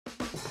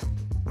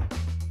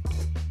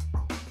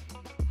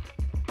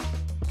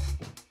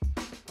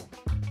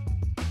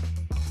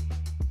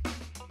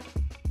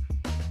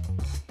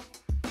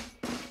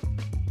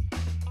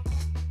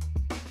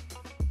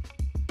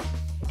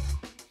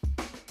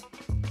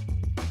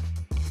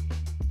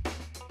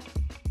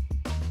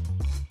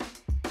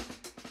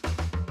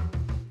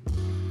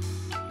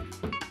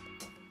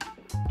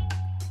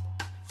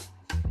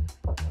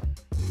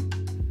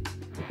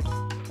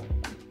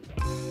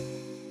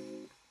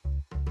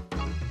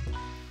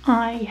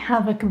I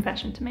have a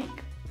confession to make.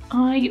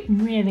 I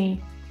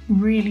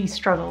really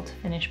struggle to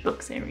finish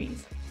book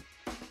series.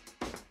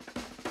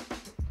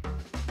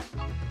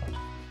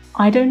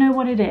 I don't know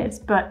what it is,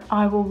 but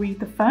I will read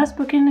the first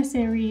book in the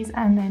series,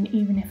 and then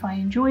even if I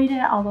enjoyed it,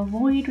 I'll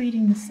avoid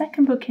reading the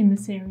second book in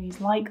the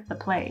series like the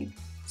plague.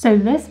 So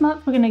this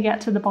month we're going to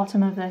get to the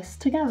bottom of this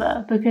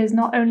together, because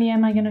not only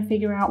am I going to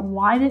figure out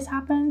why this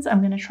happens, I'm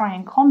going to try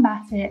and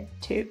combat it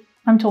too.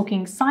 I'm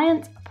talking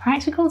science,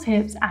 practical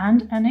tips,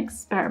 and an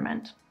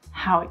experiment.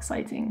 How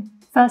exciting.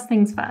 First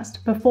things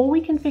first, before we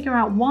can figure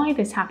out why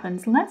this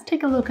happens, let's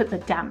take a look at the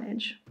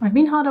damage. I've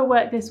been hard at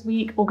work this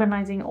week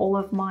organizing all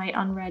of my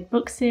unread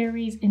book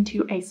series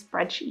into a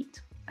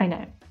spreadsheet. I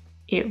know,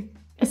 ew.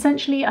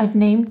 Essentially, I've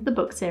named the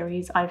book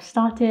series I've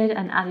started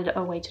and added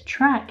a way to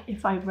track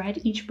if I've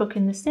read each book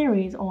in the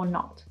series or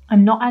not.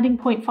 I'm not adding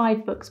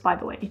 0.5 books, by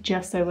the way,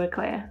 just so we're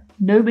clear.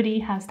 Nobody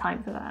has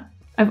time for that.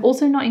 I've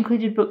also not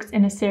included books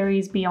in a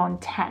series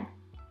beyond 10.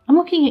 I'm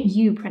looking at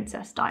you,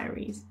 Princess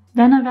Diaries.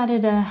 Then I've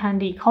added a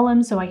handy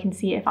column so I can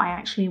see if I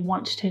actually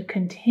want to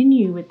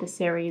continue with the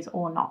series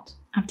or not.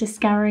 After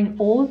scouring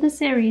all of the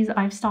series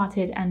I've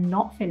started and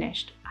not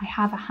finished, I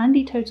have a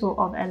handy total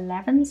of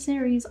 11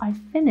 series I've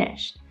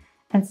finished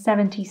and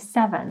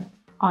 77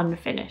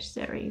 unfinished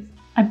series.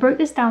 I broke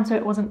this down so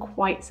it wasn't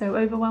quite so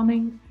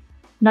overwhelming.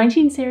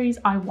 19 series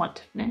I want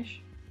to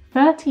finish.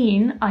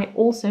 13 I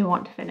also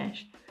want to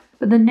finish,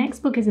 but the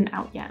next book isn't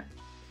out yet.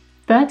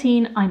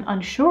 13 I'm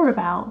unsure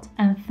about,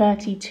 and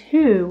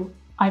 32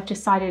 I've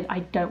decided I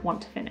don't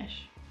want to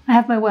finish. I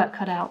have my work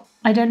cut out.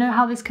 I don't know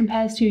how this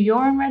compares to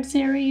your unread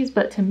series,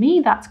 but to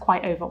me that's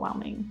quite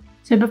overwhelming.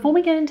 So before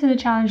we get into the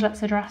challenge,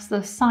 let's address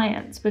the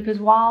science, because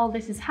while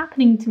this is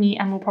happening to me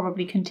and will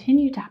probably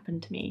continue to happen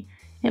to me,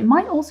 it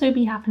might also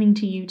be happening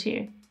to you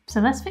too. So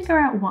let's figure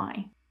out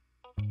why.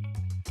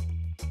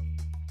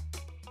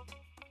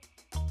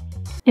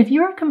 If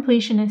you're a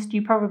completionist,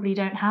 you probably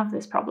don't have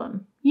this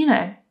problem. You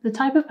know, the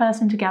type of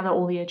person to gather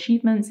all the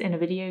achievements in a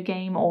video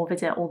game or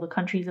visit all the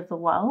countries of the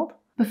world.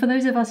 But for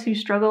those of us who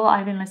struggle,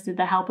 I've enlisted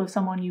the help of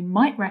someone you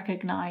might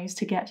recognize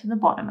to get to the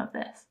bottom of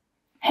this.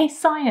 Hey,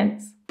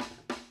 science!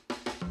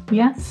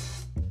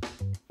 Yes?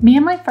 Me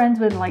and my friends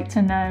would like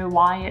to know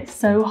why it's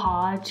so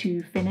hard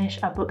to finish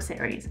a book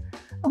series.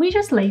 Are we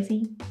just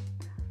lazy?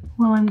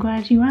 Well, I'm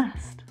glad you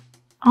asked.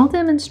 I'll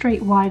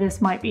demonstrate why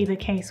this might be the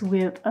case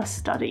with a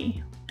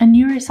study. A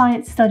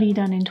neuroscience study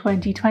done in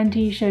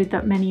 2020 showed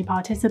that many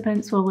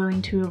participants were willing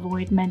to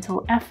avoid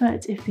mental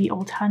effort if the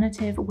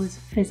alternative was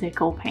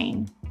physical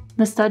pain.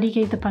 The study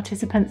gave the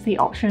participants the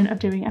option of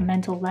doing a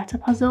mental letter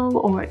puzzle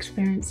or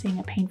experiencing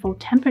a painful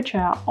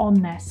temperature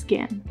on their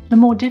skin. The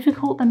more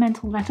difficult the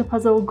mental letter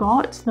puzzle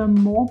got, the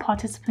more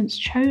participants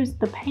chose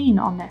the pain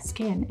on their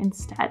skin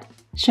instead,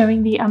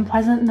 showing the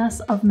unpleasantness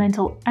of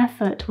mental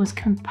effort was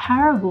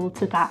comparable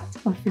to that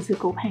of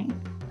physical pain.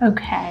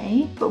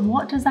 Okay, but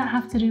what does that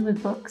have to do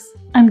with books?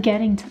 I'm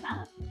getting to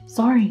that.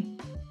 Sorry.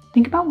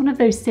 Think about one of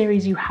those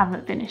series you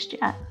haven't finished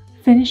yet.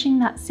 Finishing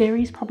that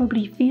series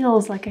probably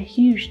feels like a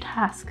huge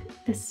task,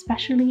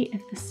 especially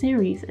if the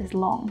series is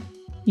long.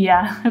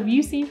 Yeah, have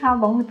you seen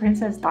how long The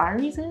Princess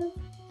Diaries is?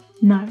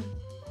 No.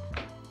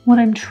 What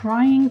I'm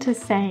trying to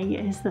say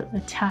is that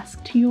the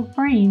task to your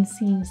brain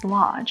seems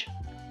large.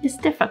 It's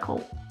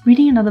difficult.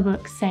 Reading another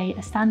book, say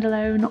a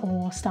standalone,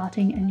 or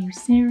starting a new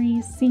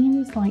series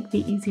seems like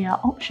the easier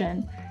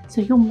option,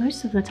 so you'll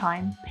most of the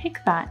time pick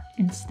that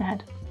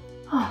instead.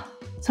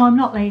 So I'm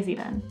not lazy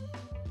then.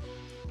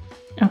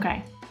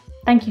 Okay.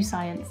 Thank you,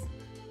 science.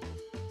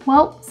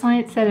 Well,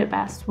 science said it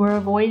best. We're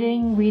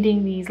avoiding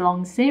reading these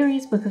long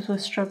series because we're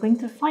struggling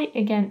to fight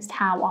against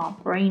how our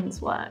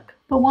brains work.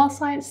 But while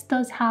science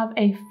does have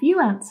a few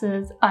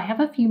answers, I have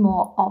a few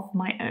more of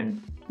my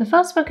own. The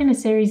first book in a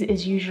series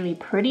is usually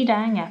pretty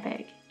dang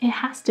epic. It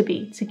has to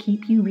be to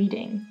keep you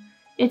reading.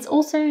 It's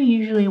also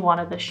usually one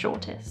of the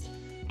shortest.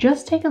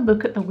 Just take a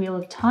look at the Wheel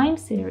of Time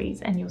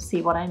series and you'll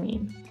see what I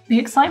mean. The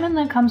excitement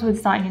that comes with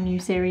starting a new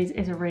series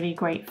is a really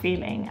great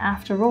feeling.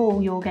 After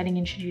all, you're getting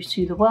introduced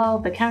to the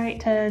world, the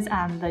characters,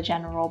 and the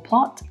general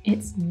plot.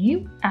 It's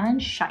new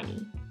and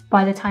shiny.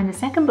 By the time the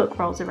second book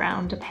rolls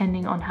around,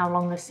 depending on how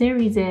long the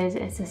series is,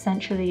 it's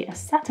essentially a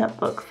setup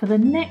book for the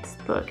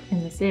next book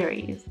in the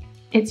series.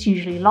 It's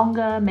usually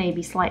longer,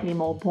 maybe slightly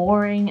more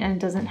boring, and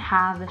doesn't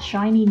have the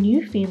shiny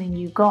new feeling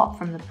you got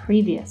from the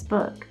previous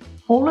book.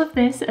 All of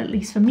this, at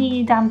least for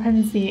me,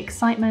 dampens the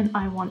excitement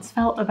I once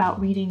felt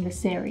about reading the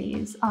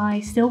series.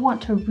 I still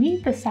want to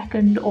read the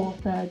second or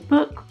third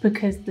book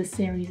because the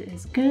series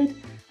is good.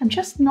 I'm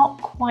just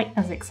not quite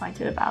as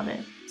excited about it.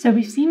 So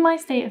we've seen my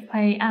state of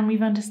play and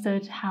we've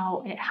understood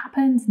how it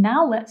happens.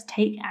 Now let's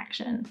take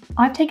action.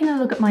 I've taken a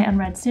look at my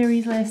unread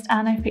series list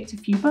and I've picked a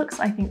few books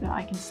I think that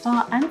I can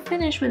start and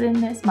finish within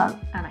this month,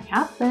 and I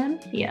have them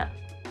here.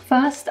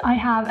 First, I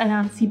have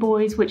Anansi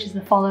Boys, which is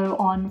the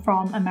follow-on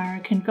from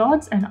American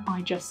Gods, and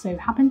I just so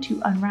happened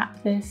to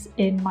unwrap this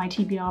in my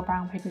TBR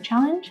Brown Paper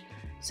Challenge,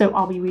 so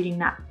I'll be reading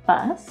that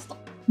first.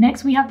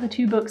 Next, we have the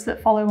two books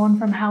that follow on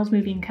from Howl's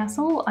Moving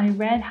Castle. I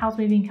read Howl's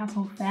Moving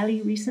Castle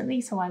fairly recently,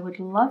 so I would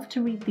love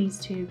to read these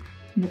two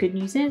And the good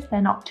news is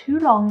they're not too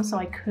long, so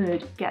I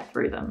could get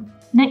through them.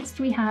 Next,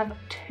 we have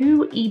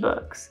 2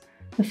 ebooks.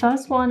 The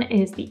first one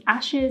is The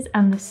Ashes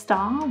and the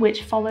Star,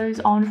 which follows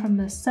on from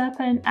The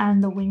Serpent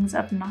and the Wings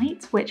of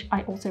Night, which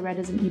I also read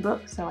as an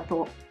ebook, so I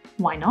thought,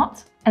 why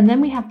not? And then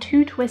we have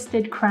 2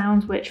 Twisted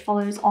Crowns, which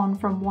follows on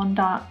from One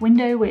Dark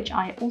Window, which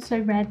I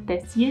also read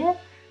this year.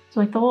 So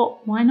I thought,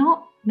 why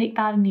not make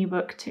that an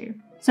ebook too?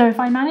 So if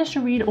I manage to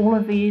read all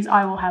of these,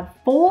 I will have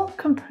 4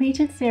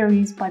 completed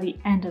series by the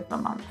end of the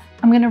month.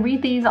 I'm going to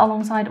read these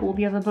alongside all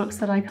the other books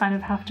that I kind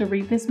of have to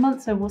read this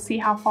month, so we'll see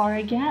how far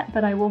I get,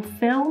 but I will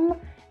film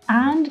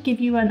and give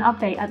you an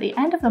update at the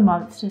end of the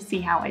month to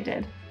see how I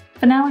did.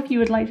 For now, if you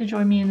would like to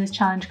join me in this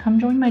challenge, come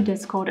join my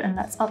Discord and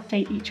let's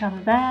update each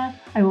other there.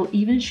 I will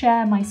even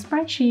share my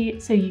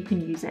spreadsheet so you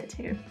can use it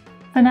too.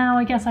 For now,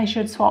 I guess I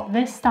should swap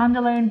this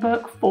standalone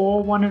book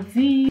for one of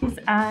these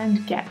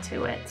and get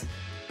to it.